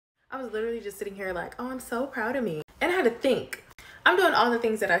I was literally just sitting here like, oh, I'm so proud of me. And I had to think. I'm doing all the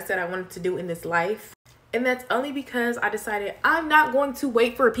things that I said I wanted to do in this life. And that's only because I decided I'm not going to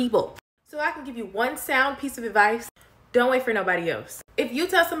wait for people. So I can give you one sound piece of advice. Don't wait for nobody else. If you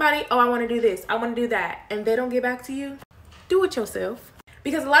tell somebody, oh, I want to do this, I want to do that, and they don't get back to you, do it yourself.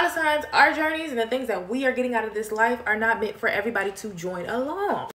 Because a lot of times our journeys and the things that we are getting out of this life are not meant for everybody to join along.